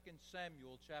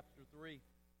Samuel chapter 3.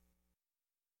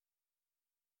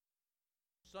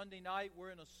 Sunday night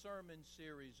we're in a sermon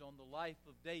series on the life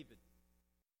of David.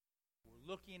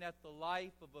 We're looking at the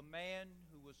life of a man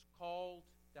who was called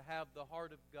to have the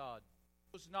heart of God.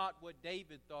 This was not what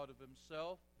David thought of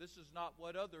himself. This is not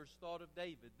what others thought of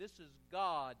David. This is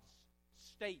God's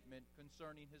statement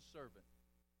concerning His servant.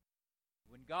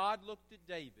 When God looked at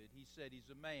David, He said,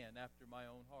 he's a man after my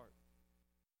own heart.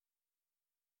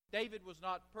 David was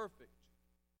not perfect,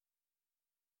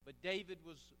 but David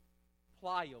was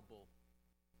pliable.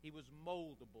 He was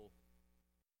moldable.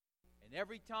 And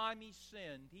every time he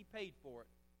sinned, he paid for it.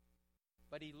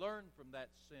 But he learned from that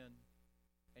sin,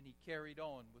 and he carried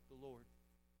on with the Lord.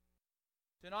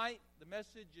 Tonight, the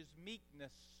message is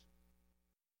meekness,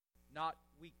 not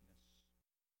weakness.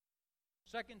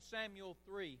 2 Samuel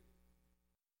 3.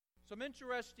 Some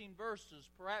interesting verses.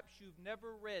 Perhaps you've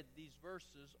never read these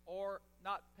verses or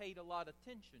not paid a lot of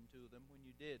attention to them when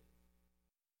you did.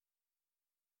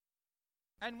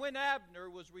 And when Abner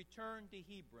was returned to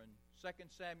Hebron, 2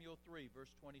 Samuel 3,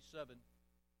 verse 27,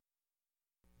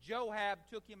 Joab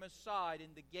took him aside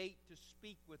in the gate to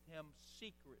speak with him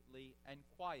secretly and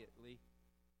quietly.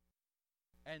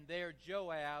 And there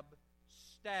Joab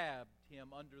stabbed him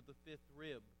under the fifth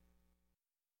rib,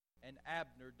 and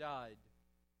Abner died.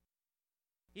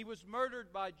 He was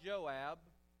murdered by Joab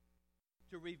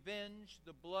to revenge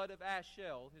the blood of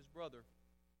Ashel, his brother.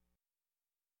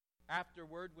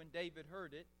 Afterward, when David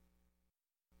heard it,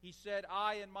 he said,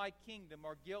 I and my kingdom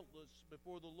are guiltless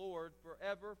before the Lord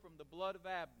forever from the blood of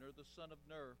Abner, the son of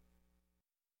Ner.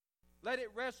 Let it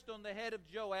rest on the head of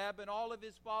Joab and all of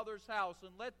his father's house,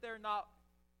 and let there not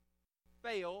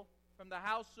fail from the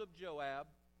house of Joab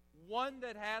one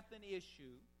that hath an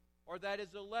issue, or that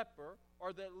is a leper,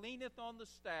 or that leaneth on the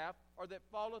staff, or that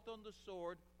falleth on the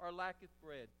sword, or lacketh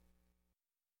bread.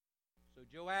 So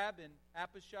Joab and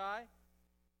Abishai,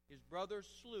 his brothers,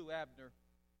 slew Abner,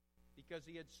 because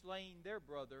he had slain their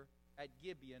brother at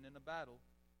Gibeon in a battle.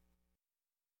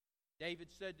 David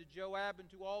said to Joab and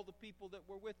to all the people that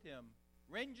were with him,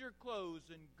 Rend your clothes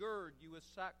and gird you a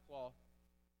sackcloth,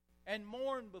 and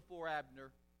mourn before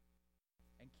Abner.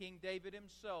 And King David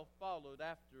himself followed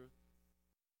after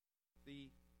the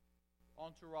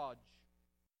entourage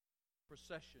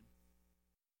procession.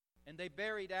 And they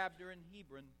buried Abner in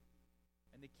Hebron.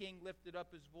 And the king lifted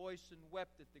up his voice and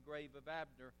wept at the grave of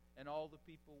Abner, and all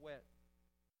the people wept.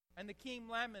 And the king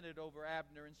lamented over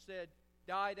Abner and said,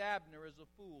 Died Abner as a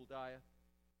fool dieth.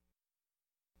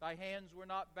 Thy hands were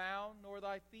not bound, nor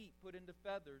thy feet put into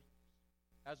feathers.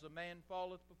 As a man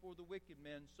falleth before the wicked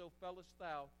men, so fellest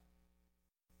thou.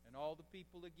 And all the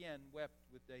people again wept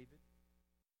with David.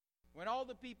 When all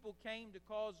the people came to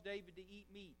cause David to eat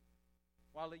meat,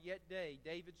 while it yet day,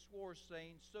 David swore,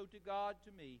 saying, So to God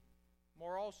to me,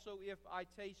 more also if I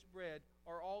taste bread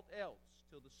or aught else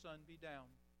till the sun be down.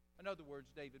 In other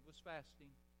words, David was fasting.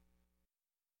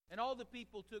 And all the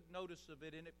people took notice of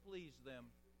it, and it pleased them,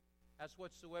 as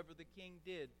whatsoever the king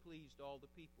did pleased all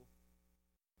the people.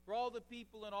 For all the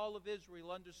people and all of Israel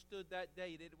understood that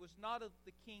day that it was not of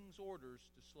the king's orders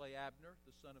to slay Abner,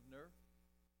 the son of Ner.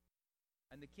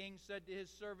 And the king said to his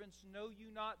servants, Know you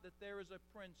not that there is a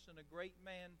prince and a great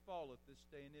man falleth this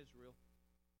day in Israel?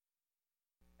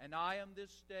 And I am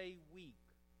this day weak,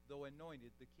 though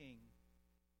anointed the king.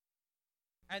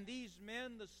 And these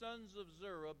men, the sons of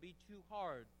Zerah, be too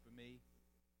hard for me.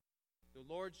 The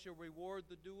Lord shall reward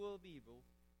the doer of evil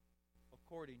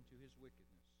according to his wickedness.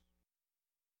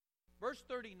 Verse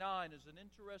 39 is an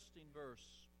interesting verse.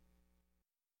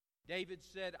 David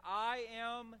said, I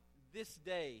am this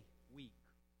day weak,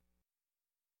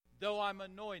 though I'm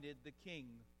anointed the king.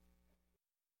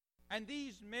 And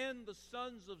these men, the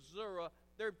sons of Zerah,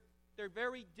 they're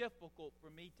very difficult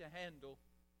for me to handle.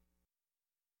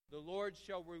 The Lord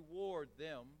shall reward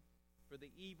them for the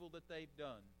evil that they've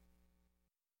done,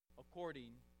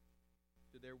 according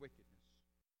to their wickedness.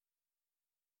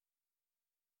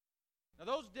 Now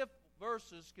those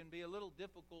verses can be a little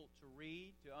difficult to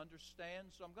read, to understand,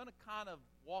 so I'm going to kind of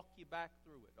walk you back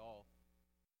through it all.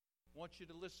 I want you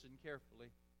to listen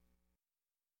carefully.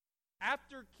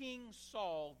 After King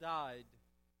Saul died,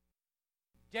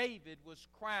 David was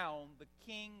crowned the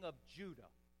king of Judah.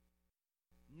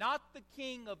 Not the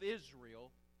king of Israel,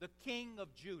 the king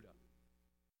of Judah.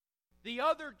 The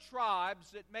other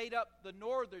tribes that made up the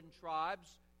northern tribes,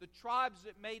 the tribes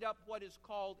that made up what is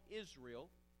called Israel,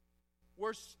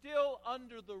 were still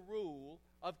under the rule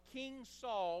of King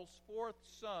Saul's fourth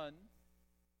son,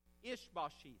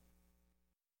 Ishbosheth.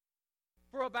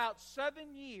 For about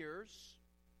 7 years,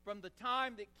 from the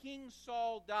time that King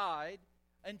Saul died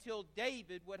until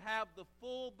David would have the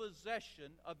full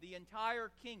possession of the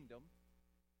entire kingdom,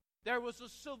 there was a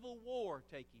civil war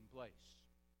taking place.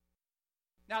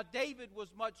 Now, David was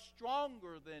much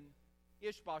stronger than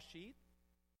Ishbosheth,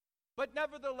 but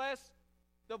nevertheless,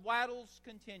 the battles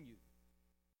continued.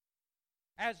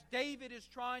 As David is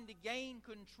trying to gain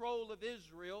control of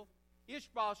Israel,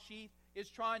 Ishbosheth is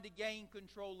trying to gain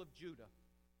control of Judah.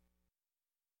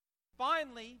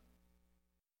 Finally,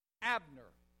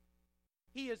 Abner.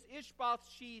 He is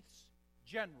Ishbosheth's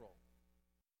general.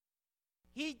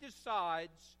 He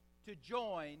decides to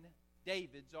join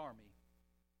David's army.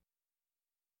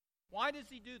 Why does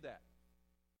he do that?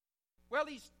 Well,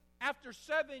 after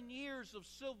 7 years of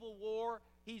civil war,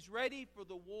 he's ready for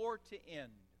the war to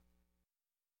end.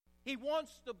 He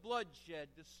wants the bloodshed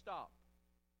to stop.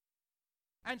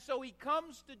 And so he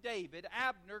comes to David,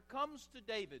 Abner comes to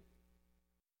David,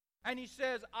 and he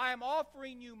says, I am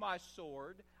offering you my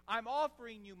sword, I'm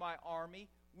offering you my army,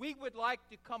 we would like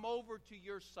to come over to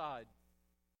your side.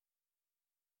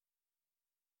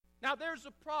 Now there's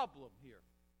a problem here.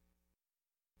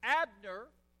 Abner,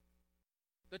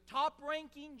 the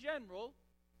top-ranking general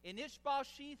in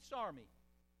Ishbosheth's army,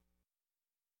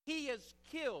 he has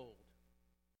killed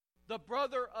the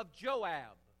brother of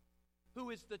Joab, who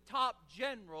is the top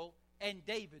general in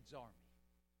David's army.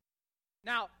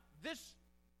 Now, this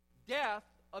death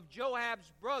of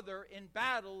Joab's brother in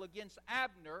battle against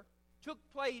Abner took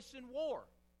place in war.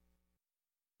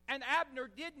 And Abner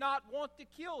did not want to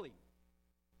kill him,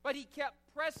 but he kept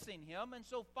pressing him, and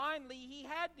so finally he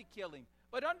had to kill him.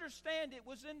 But understand, it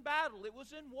was in battle, it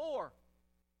was in war.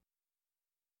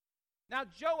 Now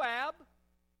Joab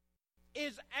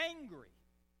is angry.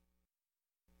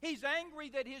 He's angry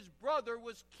that his brother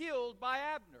was killed by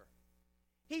Abner.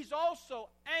 He's also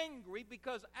angry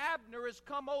because Abner has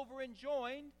come over and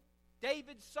joined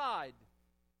David's side.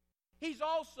 He's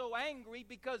also angry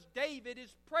because David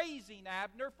is praising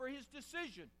Abner for his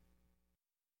decision.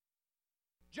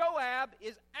 Joab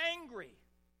is angry.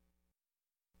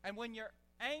 And when you're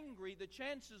angry, the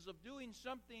chances of doing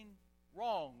something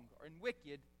wrong and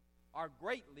wicked are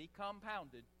greatly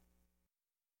compounded.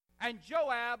 And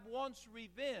Joab wants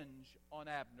revenge on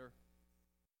Abner.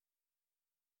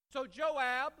 So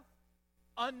Joab,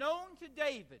 unknown to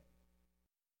David,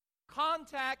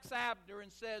 contacts Abner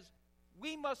and says,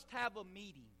 we must have a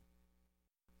meeting.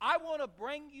 I want to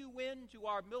bring you into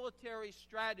our military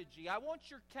strategy. I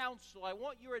want your counsel. I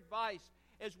want your advice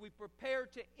as we prepare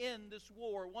to end this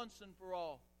war once and for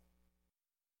all.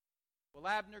 Well,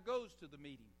 Abner goes to the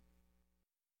meeting.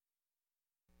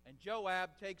 And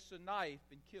Joab takes a knife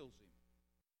and kills him.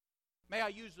 May I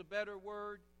use a better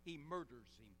word? He murders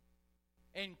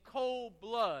him. In cold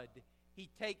blood, he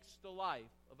takes the life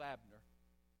of Abner.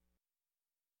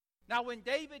 Now, when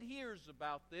David hears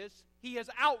about this, he is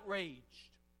outraged.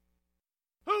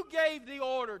 Who gave the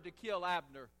order to kill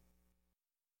Abner?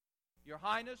 Your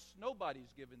Highness,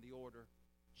 nobody's given the order.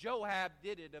 Joab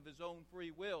did it of his own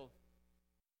free will.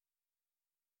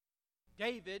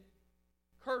 David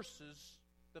curses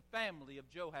the family of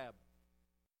Joab.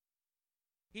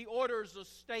 He orders a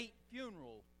state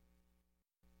funeral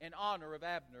in honor of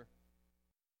Abner.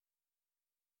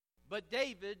 But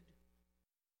David,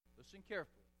 listen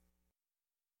carefully,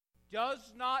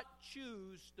 does not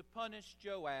choose to punish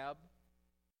Joab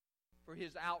for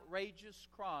his outrageous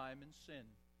crime and sin.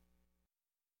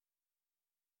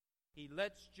 He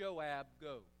lets Joab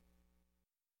go.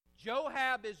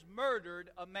 Joab has murdered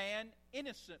a man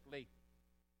innocently.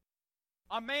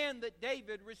 A man that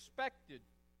David respected.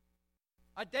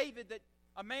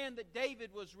 A man that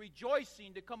David was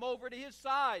rejoicing to come over to his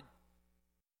side.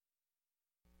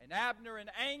 And Abner, in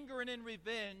anger and in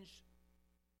revenge,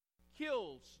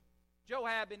 kills.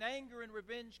 Joab, in anger and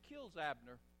revenge, kills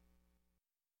Abner.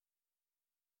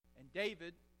 And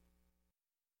David,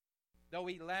 though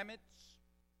he laments,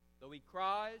 though he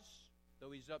cries,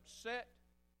 though he's upset,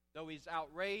 though he's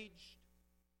outraged,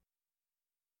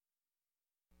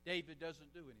 David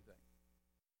doesn't do anything.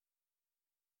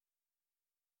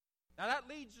 Now that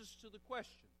leads us to the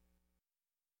question.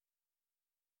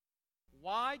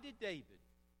 Why did David,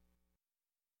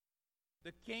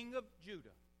 the king of Judah,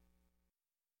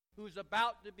 who's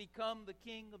about to become the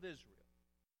king of Israel,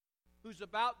 who's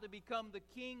about to become the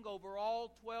king over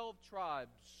all 12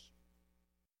 tribes,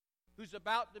 who's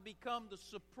about to become the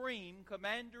supreme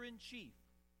commander-in-chief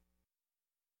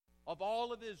of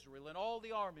all of Israel and all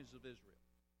the armies of Israel,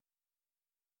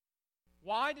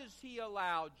 why does he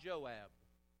allow Joab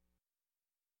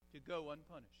to go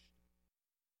unpunished?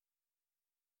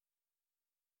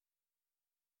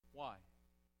 Why?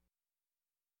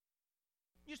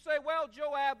 You say, well,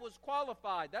 Joab was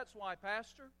qualified. That's why,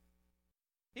 Pastor.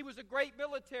 He was a great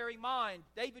military mind.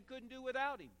 David couldn't do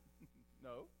without him.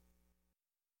 No.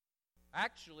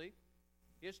 Actually,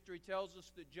 history tells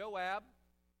us that Joab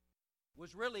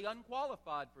was really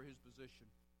unqualified for his position.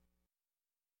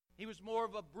 He was more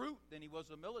of a brute than he was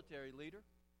a military leader.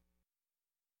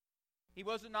 He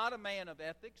was not a man of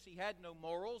ethics. He had no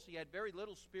morals. He had very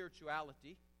little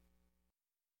spirituality.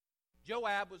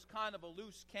 Joab was kind of a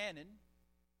loose cannon.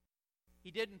 He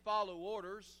didn't follow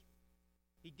orders.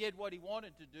 He did what he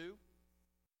wanted to do.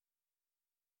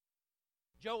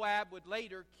 Joab would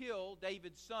later kill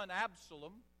David's son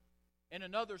Absalom in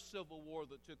another civil war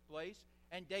that took place,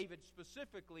 and David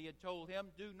specifically had told him,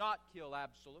 do not kill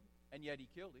Absalom, and yet he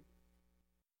killed him.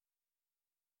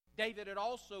 David had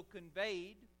also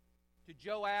conveyed to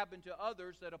Joab and to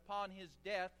others that upon his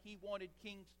death he wanted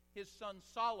his son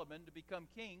Solomon to become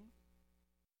king.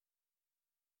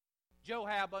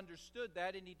 Joab understood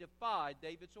that, and he defied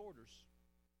David's orders.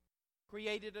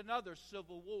 Created another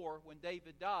civil war when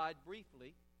David died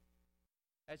briefly,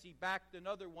 as he backed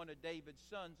another one of David's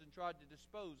sons and tried to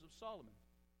dispose of Solomon.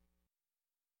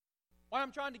 What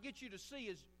I'm trying to get you to see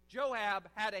is Joab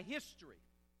had a history,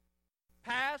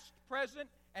 past, present,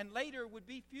 and later would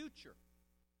be future,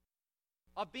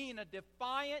 of being a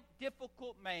defiant,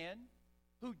 difficult man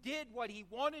who did what he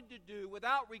wanted to do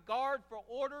without regard for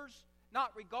orders,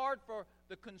 not regard for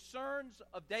the concerns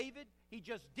of David. He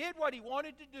just did what he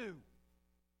wanted to do.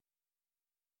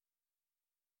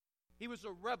 He was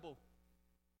a rebel.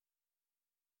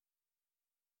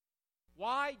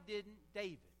 Why didn't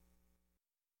David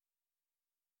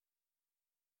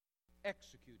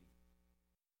execute him?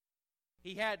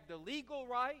 He had the legal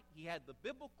right. He had the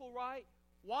biblical right.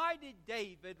 Why did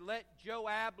David let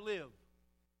Joab live?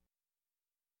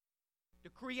 To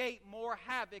create more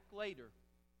havoc later.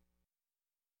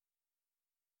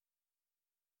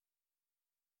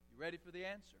 You ready for the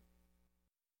answer?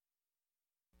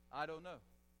 I don't know.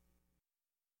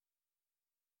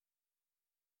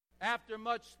 After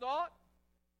much thought,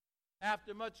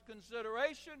 after much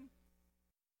consideration,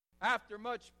 after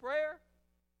much prayer,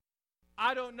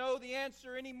 I don't know the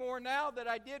answer any more now than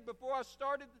I did before I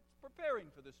started preparing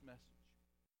for this message.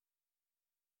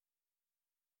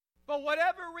 For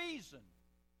whatever reason,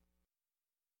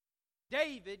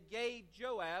 David gave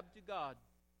Joab to God.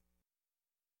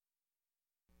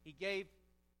 He gave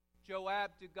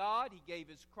Joab to God. He gave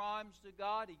his crimes to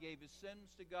God. He gave his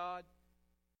sins to God.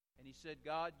 And he said,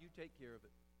 God, you take care of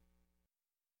it.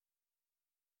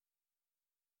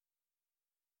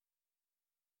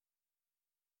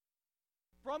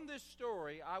 From this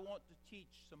story, I want to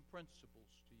teach some principles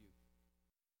to you.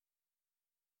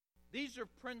 These are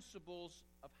principles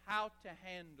of how to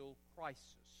handle crisis.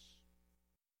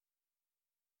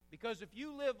 Because if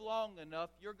you live long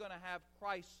enough, you're going to have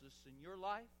crisis in your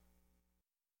life.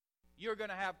 You're going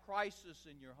to have crisis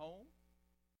in your home.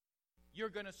 You're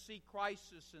going to see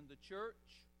crisis in the church.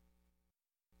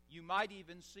 You might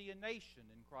even see a nation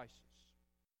in crisis.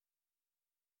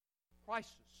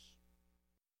 Crisis.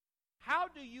 How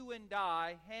do you and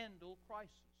I handle crisis?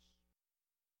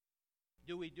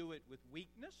 Do we do it with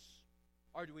weakness,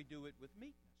 or do we do it with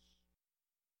meekness?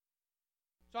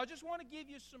 So I just want to give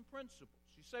you some principles.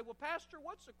 You say, well, Pastor,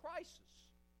 what's a crisis?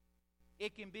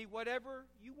 It can be whatever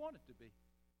you want it to be.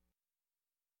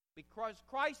 Because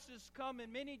crises come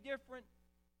in many different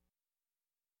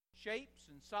shapes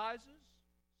and sizes,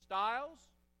 styles,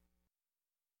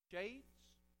 shades.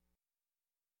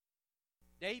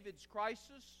 David's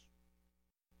crisis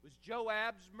was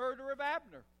Joab's murder of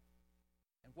Abner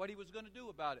and what he was going to do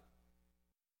about it.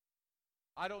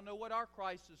 I don't know what our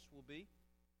crisis will be,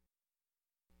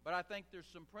 but I think there's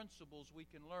some principles we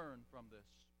can learn from this.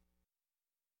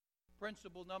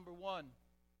 Principle number 1,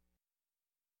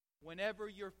 whenever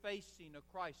you're facing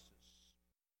a crisis,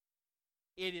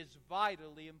 it is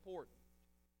vitally important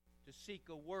to seek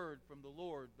a word from the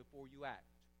Lord before you act.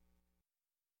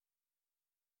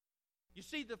 You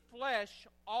see, the flesh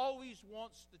always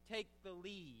wants to take the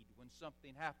lead when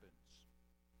something happens.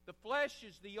 The flesh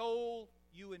is the old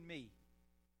you and me.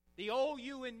 The old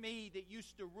you and me that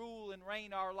used to rule and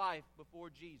reign our life before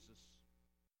Jesus.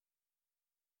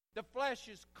 The flesh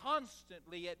is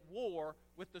constantly at war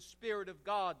with the Spirit of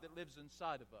God that lives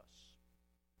inside of us.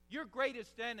 Your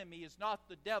greatest enemy is not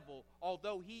the devil,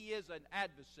 although he is an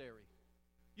adversary.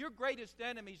 Your greatest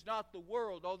enemy is not the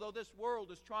world, although this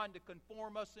world is trying to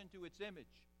conform us into its image.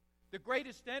 The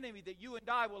greatest enemy that you and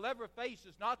I will ever face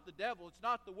is not the devil, it's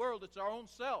not the world, it's our own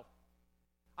self.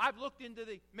 I've looked into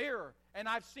the mirror and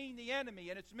I've seen the enemy,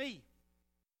 and it's me.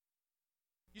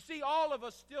 You see, all of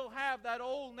us still have that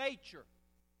old nature.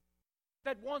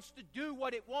 that wants to do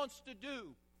what it wants to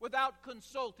do without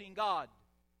consulting God.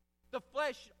 The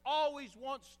flesh always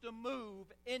wants to move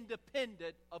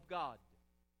independent of God.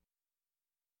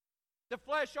 The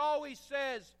flesh always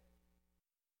says,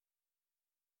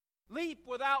 leap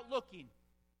without looking,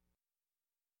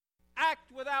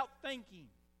 act without thinking,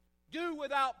 do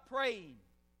without praying.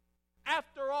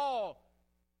 After all,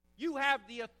 you have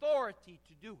the authority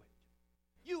to do it.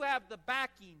 You have the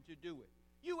backing to do it.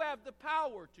 You have the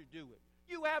power to do it.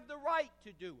 You have the right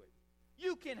to do it.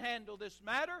 You can handle this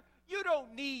matter. You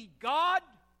don't need God.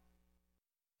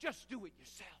 Just do it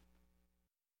yourself.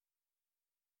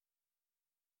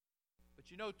 But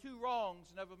you know, two wrongs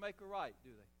never make a right, do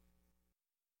they?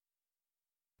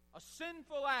 A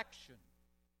sinful action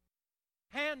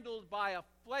handled by a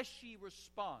fleshy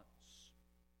response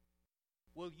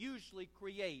will usually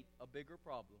create a bigger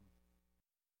problem.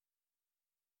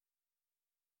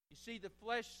 You see, the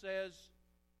flesh says,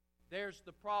 there's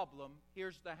the problem,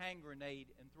 here's the hand grenade,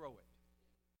 and throw it.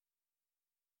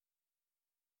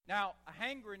 Now, a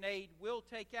hand grenade will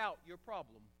take out your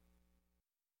problem,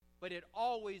 but it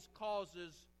always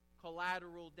causes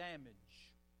collateral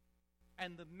damage,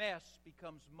 and the mess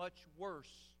becomes much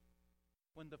worse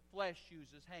when the flesh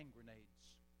uses hand grenades.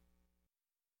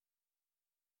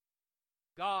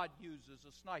 God uses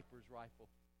a sniper's rifle.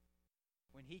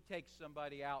 When He takes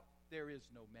somebody out, there is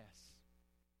no mess.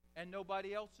 And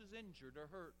nobody else is injured or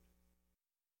hurt.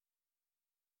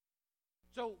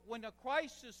 So when a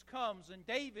crisis comes, and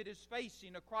David is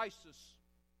facing a crisis,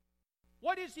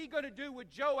 what is he going to do with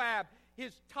Joab,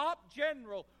 his top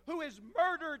general, who has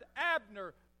murdered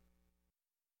Abner?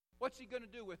 What's he going to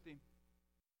do with him?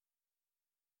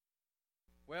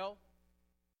 Well,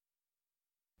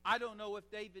 I don't know if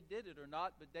David did it or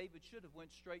not, but David should have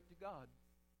went straight to God.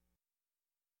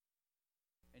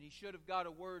 And he should have got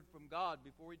a word from God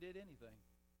before he did anything.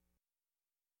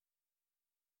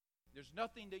 There's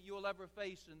nothing that you'll ever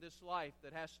face in this life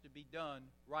that has to be done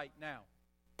right now.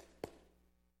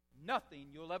 Nothing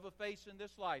you'll ever face in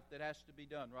this life that has to be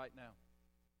done right now.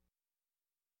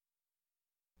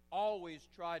 Always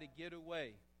try to get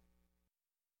away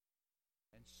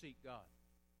and seek God.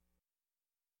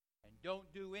 And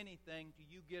don't do anything till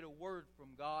you get a word from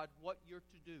God what you're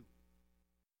to do.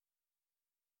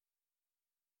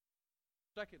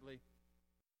 Secondly,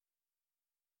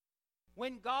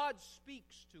 when God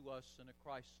speaks to us in a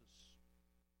crisis,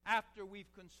 after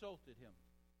we've consulted Him,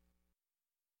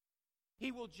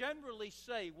 He will generally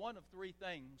say one of three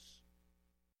things,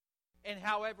 and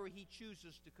however He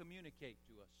chooses to communicate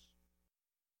to us.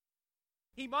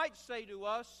 He might say to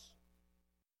us,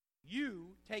 you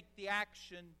take the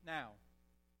action now.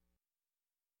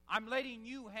 I'm letting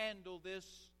you handle this.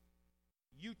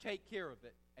 You take care of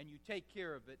it, and you take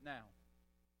care of it now.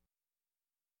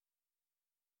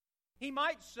 He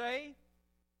might say,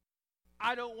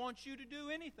 I don't want you to do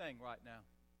anything right now.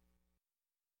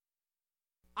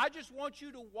 I just want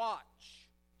you to watch,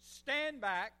 stand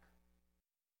back,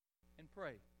 and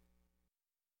pray.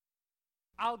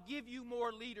 I'll give you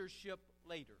more leadership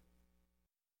later.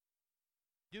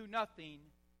 Do nothing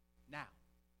now.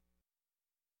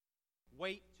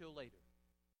 Wait till later.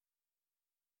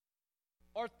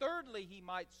 Or thirdly, he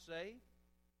might say,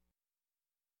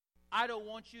 I don't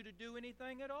want you to do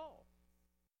anything at all.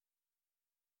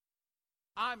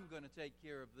 I'm going to take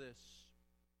care of this.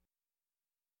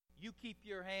 You keep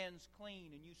your hands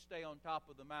clean and you stay on top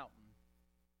of the mountain.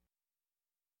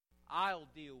 I'll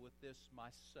deal with this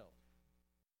myself.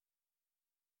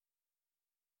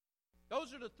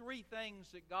 Those are the three things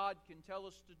that God can tell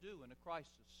us to do in a crisis.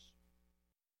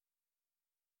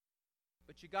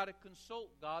 But you got to consult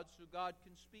God so God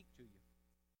can speak to you.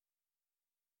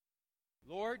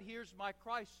 Lord, here's my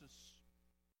crisis.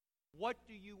 What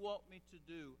do you want me to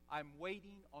do? I'm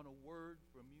waiting on a word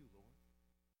from you, Lord.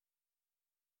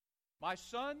 My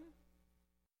son,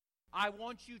 I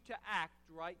want you to act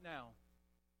right now.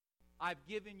 I've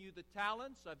given you the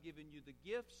talents. I've given you the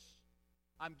gifts.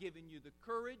 I'm giving you the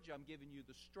courage. I'm giving you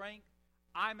the strength.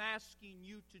 I'm asking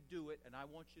you to do it, and I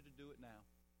want you to do it now.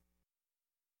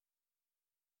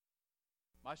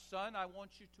 My son, I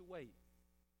want you to wait.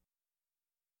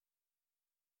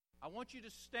 I want you to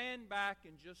stand back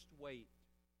and just wait.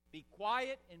 Be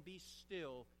quiet and be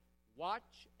still.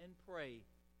 Watch and pray.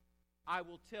 I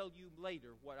will tell you later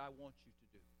what I want you to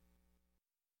do.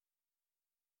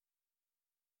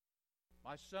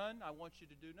 My son, I want you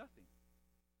to do nothing.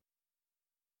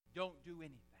 Don't do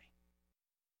anything.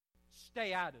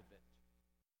 Stay out of it.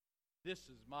 This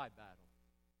is my battle,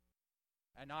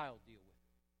 and I'll deal with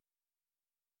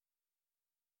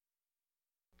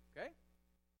it. Okay?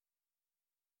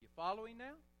 You following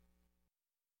now?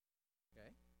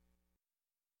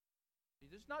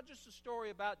 This is not just a story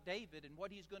about David and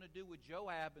what he's going to do with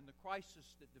Joab and the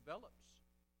crisis that develops.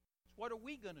 It's what are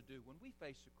we going to do when we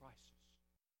face a crisis?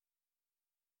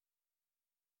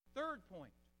 Third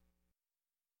point,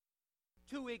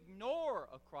 to ignore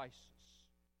a crisis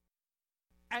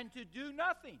and to do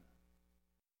nothing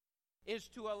is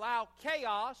to allow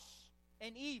chaos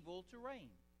and evil to reign.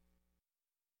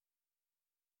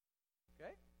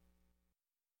 Okay?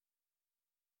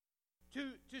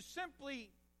 To simply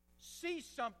see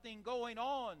something going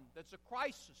on that's a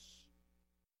crisis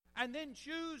and then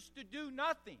choose to do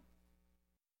nothing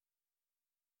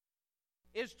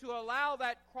is to allow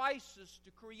that crisis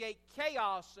to create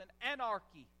chaos and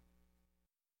anarchy.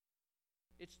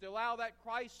 It's to allow that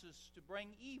crisis to bring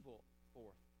evil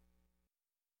forth.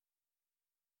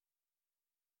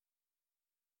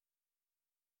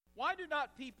 Why do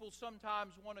not people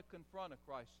sometimes want to confront a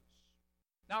crisis?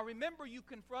 Now remember, you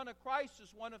confront a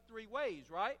crisis one of three ways,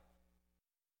 right?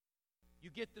 You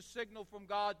get the signal from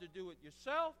God to do it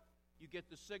yourself. You get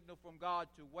the signal from God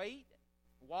to wait,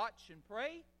 watch, and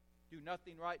pray. Do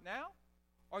nothing right now.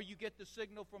 Or you get the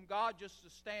signal from God just to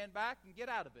stand back and get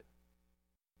out of it.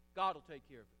 God will take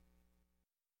care of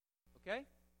it. Okay?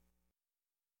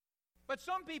 But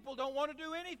some people don't want to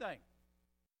do anything.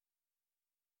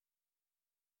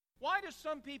 Why do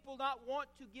some people not want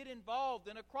to get involved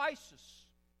in a crisis?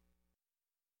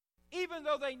 Even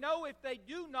though they know if they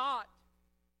do not,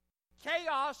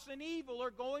 chaos and evil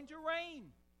are going to reign.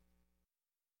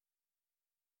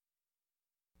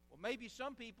 Well, maybe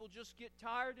some people just get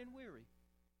tired and weary.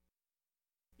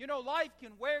 You know, life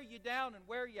can wear you down and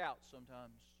wear you out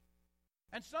sometimes.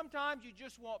 And sometimes you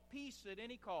just want peace at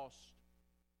any cost.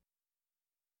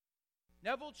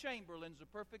 Neville Chamberlain's a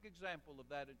perfect example of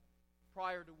that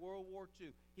prior to World War II.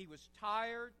 He was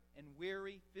tired and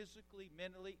weary physically,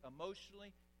 mentally,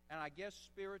 emotionally, and I guess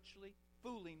spiritually,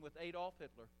 fooling with Adolf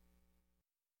Hitler.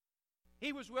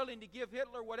 He was willing to give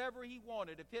Hitler whatever he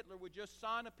wanted if Hitler would just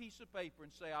sign a piece of paper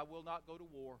and say, I will not go to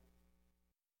war.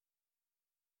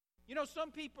 You know,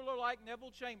 some people are like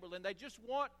Neville Chamberlain. They just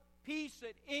want peace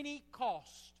at any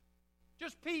cost.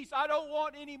 Just peace. I don't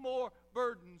want any more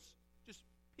burdens. Just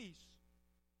peace.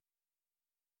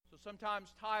 So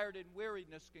sometimes tired and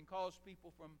weariness can cause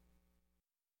people from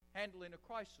handling a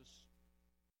crisis.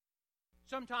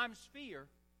 Sometimes fear.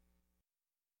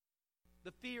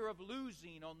 The fear of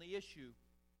losing on the issue.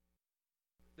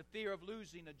 The fear of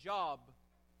losing a job,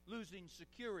 losing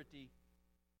security,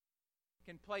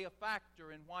 can play a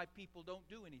factor in why people don't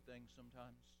do anything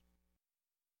sometimes.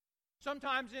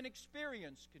 Sometimes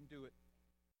inexperience can do it.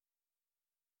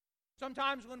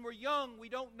 Sometimes when we're young, we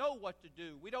don't know what to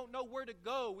do. We don't know where to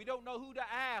go. We don't know who to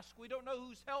ask. We don't know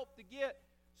whose help to get.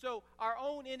 So our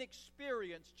own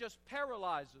inexperience just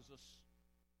paralyzes us.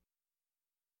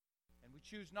 And we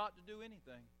choose not to do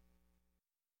anything.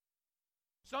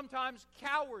 Sometimes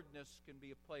cowardness can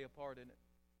play a part in it.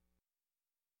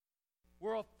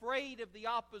 We're afraid of the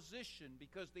opposition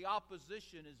because the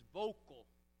opposition is vocal.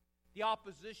 The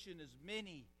opposition is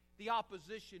many. The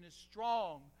opposition is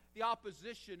strong. The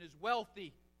opposition is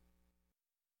wealthy.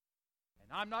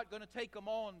 And I'm not going to take them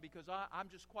on because I'm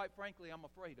just, quite frankly, I'm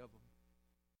afraid of them.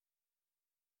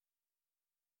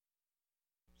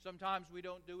 Sometimes we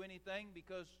don't do anything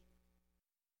because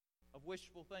of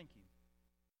wishful thinking.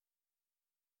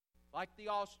 Like the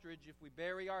ostrich, if we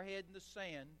bury our head in the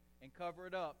sand and cover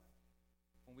it up,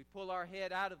 when we pull our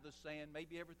head out of the sand,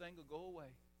 maybe everything will go away.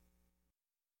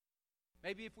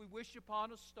 Maybe if we wish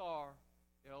upon a star,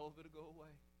 all of it will go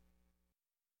away.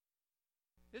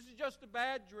 This is just a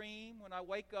bad dream. When I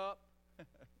wake up,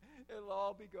 it'll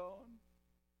all be gone.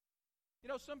 You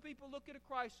know, some people look at a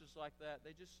crisis like that.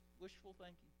 They just wishful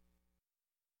thinking.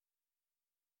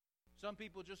 Some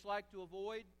people just like to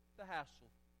avoid the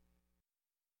hassle.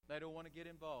 They don't want to get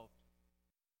involved.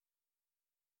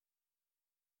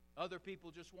 Other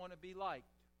people just want to be liked.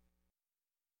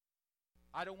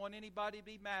 I don't want anybody to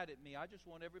be mad at me. I just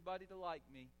want everybody to like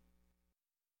me.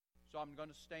 So I'm going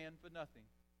to stand for nothing,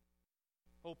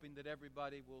 hoping that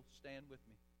everybody will stand with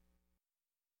me.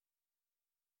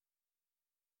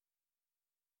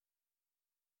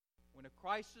 When a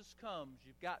crisis comes,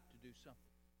 you've got to do something.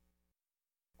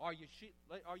 Are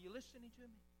you listening to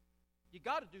me? You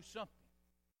got to do something.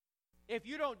 If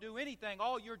you don't do anything,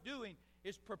 all you're doing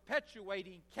is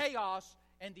perpetuating chaos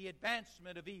and the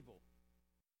advancement of evil.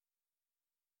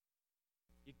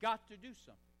 You got to do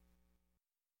something.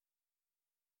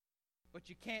 But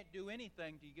you can't do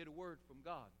anything till you get a word from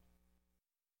God.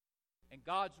 And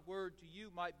God's word to you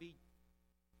might be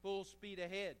full speed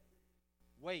ahead.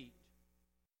 Wait.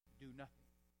 Do nothing.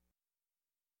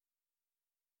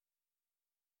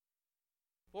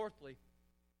 Fourthly,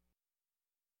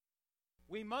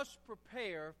 We must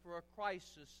prepare for a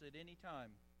crisis at any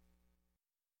time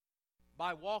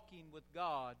by walking with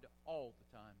God all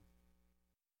the time.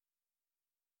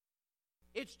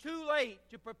 It's too late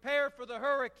to prepare for the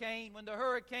hurricane when the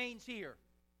hurricane's here.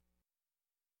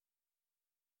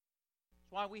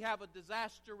 That's why we have a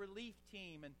disaster relief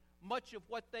team, and much of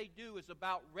what they do is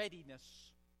about readiness.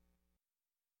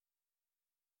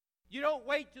 You don't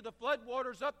wait till the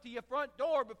floodwaters up to your front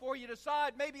door before you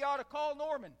decide maybe I ought to call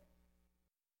Norman.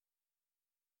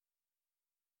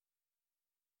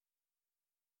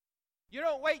 You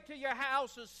don't wait till your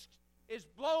house is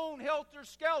blown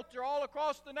helter-skelter all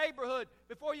across the neighborhood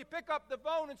before you pick up the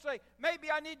phone and say,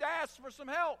 maybe I need to ask for some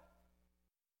help.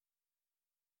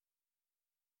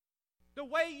 The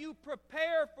way you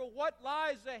prepare for what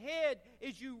lies ahead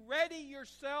is you ready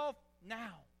yourself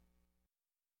now.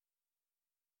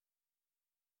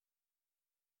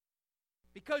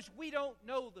 Because we don't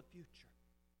know the future.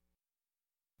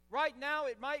 Right now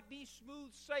it might be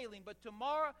smooth sailing, but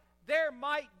tomorrow there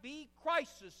might be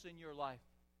crisis in your life.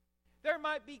 There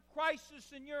might be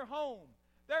crisis in your home.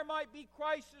 There might be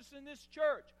crisis in this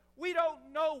church. We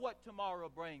don't know what tomorrow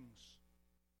brings.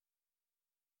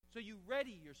 So you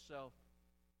ready yourself.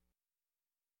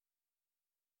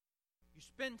 You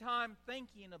spend time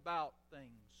thinking about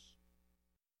things,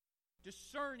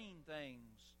 discerning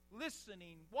things,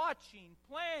 listening, watching,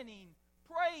 planning,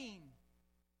 praying.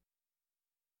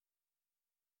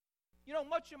 You know,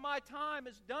 much of my time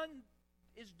is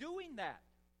doing that.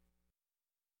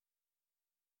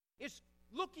 It's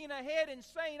looking ahead and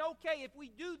saying, okay, if we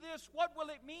do this, what will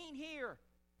it mean here?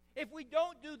 If we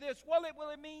don't do this, what will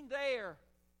it mean there?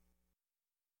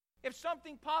 If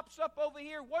something pops up over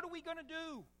here, what are we going to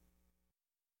do?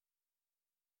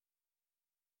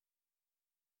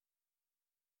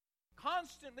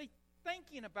 Constantly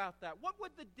thinking about that. What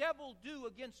would the devil do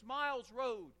against Miles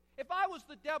Road? If I was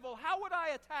the devil, how would I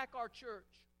attack our church?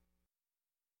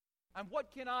 And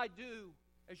what can I do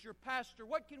as your pastor?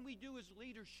 What can we do as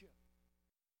leadership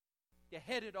to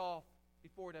head it off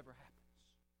before it ever happens?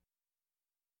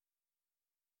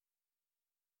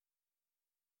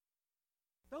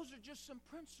 Those are just some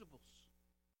principles.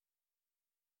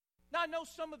 Now, I know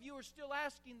some of you are still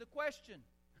asking the question,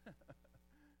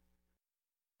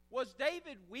 was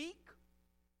David weak?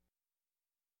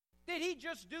 Did he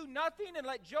just do nothing and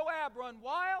let Joab run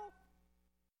wild?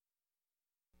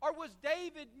 Or was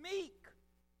David meek?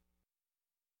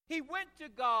 He went to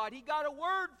God. He got a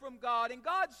word from God. And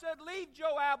God said, leave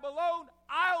Joab alone.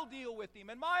 I'll deal with him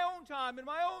in my own time, in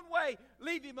my own way.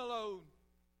 Leave him alone.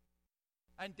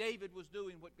 And David was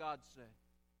doing what God said.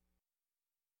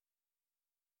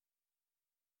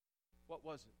 What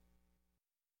was it?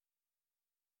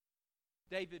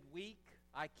 David weak?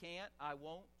 I can't, I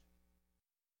won't.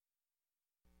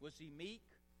 Was he meek?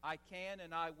 I can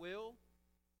and I will.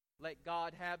 Let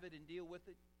God have it and deal with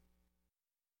it.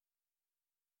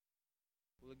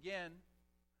 Well, again,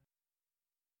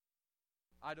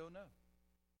 I don't know.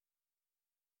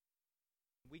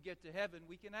 When we get to heaven,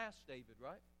 we can ask David,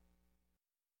 right?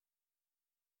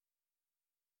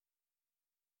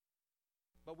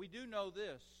 But we do know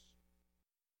this.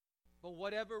 For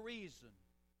whatever reason,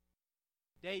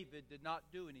 David did not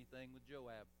do anything with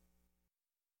Joab.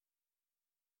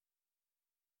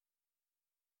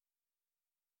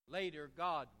 Later,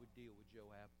 God would deal with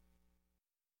Joab.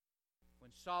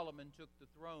 When Solomon took the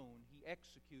throne, he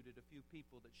executed a few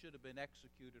people that should have been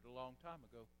executed a long time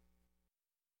ago.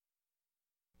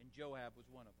 And Joab was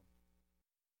one of them.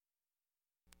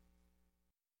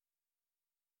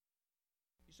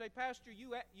 You say, Pastor,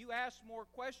 you asked more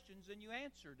questions than you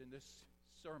answered in this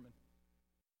sermon.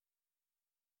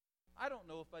 I don't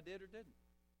know if I did or didn't.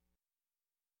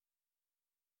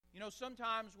 You know,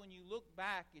 sometimes when you look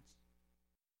back,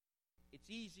 it's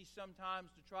easy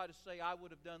sometimes to try to say, I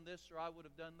would have done this or I would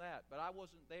have done that. But I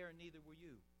wasn't there and neither were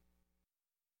you.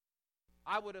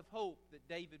 I would have hoped that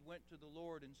David went to the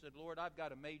Lord and said, Lord, I've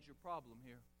got a major problem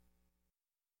here.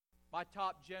 My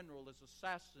top general is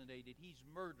assassinated. He's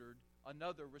murdered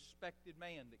another respected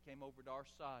man that came over to our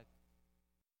side.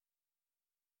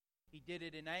 He did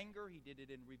it in anger. He did it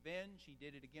in revenge. He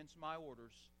did it against my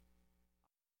orders.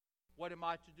 What am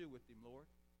I to do with him, Lord?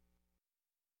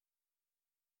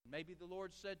 Maybe the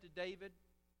Lord said to David,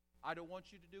 I don't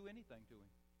want you to do anything to him.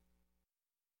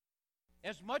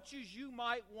 As much as you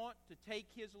might want to take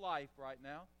his life right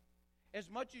now, as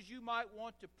much as you might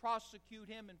want to prosecute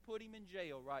him and put him in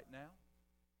jail right now,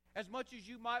 as much as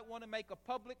you might want to make a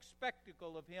public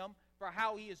spectacle of him for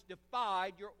how he has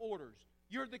defied your orders.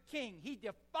 You're the king. He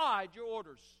defied your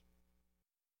orders.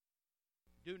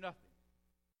 Do nothing.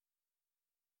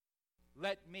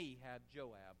 Let me have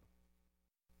Joab.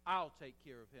 I'll take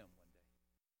care of him one day.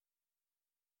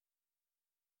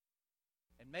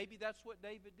 And maybe that's what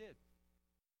David did.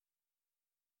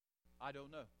 I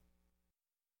don't know.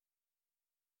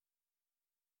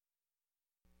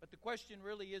 But the question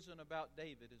really isn't about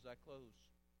David as I close.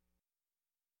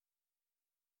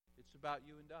 It's about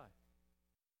you and I.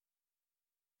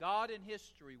 God in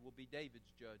history will be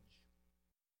David's judge.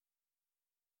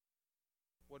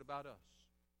 What about us?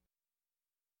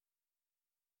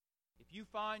 If you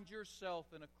find yourself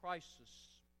in a crisis,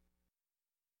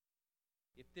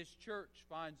 if this church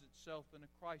finds itself in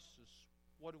a crisis,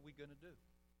 what are we going to do?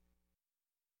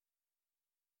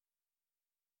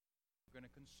 We're going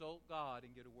to consult God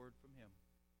and get a word from Him.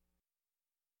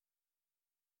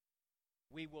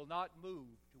 We will not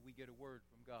move till we get a word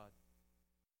from God.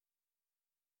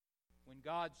 When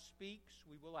God speaks,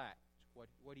 we will act.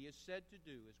 What He has said to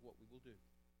do is what we will do.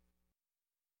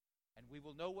 And we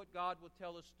will know what God will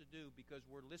tell us to do because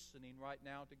we're listening right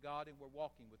now to God and we're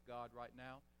walking with God right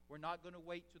now. We're not going to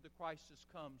wait till the crisis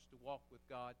comes to walk with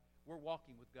God. We're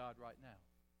walking with God right now.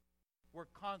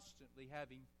 We're constantly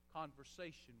having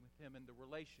conversation with Him and the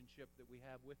relationship that we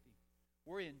have with Him.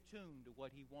 We're in tune to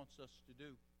what He wants us to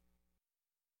do.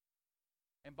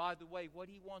 And by the way, what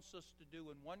He wants us to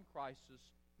do in one crisis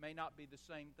may not be the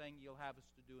same thing He'll have us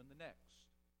to do in the next.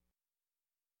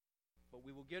 But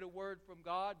we will get a word from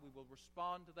God. We will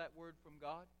respond to that word from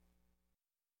God.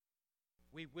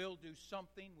 We will do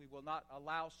something. We will not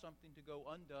allow something to go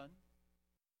undone.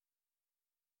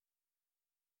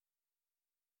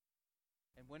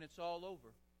 And when it's all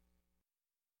over,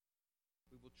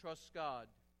 we will trust God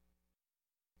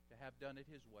to have done it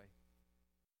His way.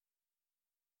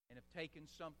 And have taken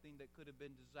something that could have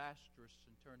been disastrous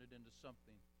and turned it into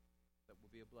something that will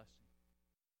be a blessing.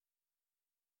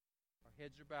 Our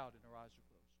heads are bowed and our eyes are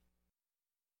closed.